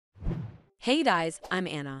Hey guys, I'm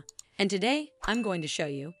Anna, and today I'm going to show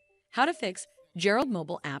you how to fix Gerald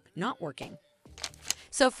mobile app not working.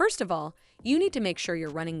 So first of all, you need to make sure you're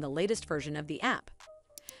running the latest version of the app.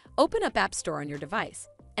 Open up App Store on your device,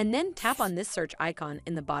 and then tap on this search icon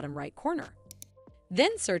in the bottom right corner.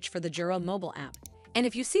 Then search for the Gerald mobile app, and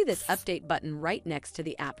if you see this update button right next to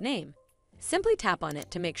the app name, simply tap on it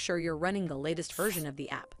to make sure you're running the latest version of the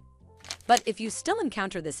app. But if you still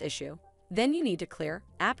encounter this issue, then you need to clear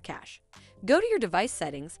App Cache. Go to your device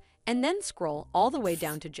settings and then scroll all the way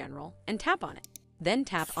down to General and tap on it. Then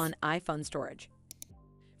tap on iPhone Storage.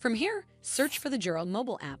 From here, search for the Gerald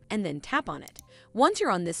mobile app and then tap on it. Once you're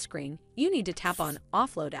on this screen, you need to tap on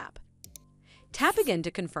Offload App. Tap again to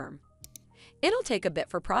confirm. It'll take a bit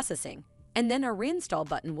for processing, and then a Reinstall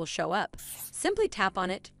button will show up. Simply tap on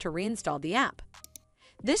it to reinstall the app.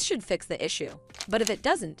 This should fix the issue, but if it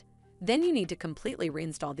doesn't, then you need to completely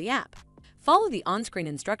reinstall the app. Follow the on-screen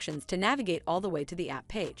instructions to navigate all the way to the app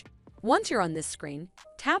page. Once you're on this screen,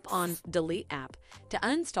 tap on Delete App to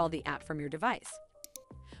uninstall the app from your device.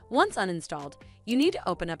 Once uninstalled, you need to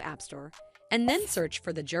open up App Store and then search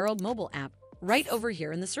for the Gerald mobile app right over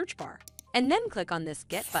here in the search bar, and then click on this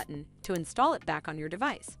Get button to install it back on your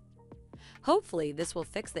device. Hopefully, this will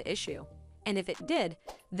fix the issue. And if it did,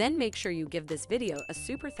 then make sure you give this video a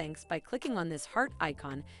super thanks by clicking on this heart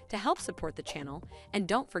icon to help support the channel, and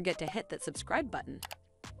don't forget to hit that subscribe button.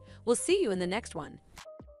 We'll see you in the next one.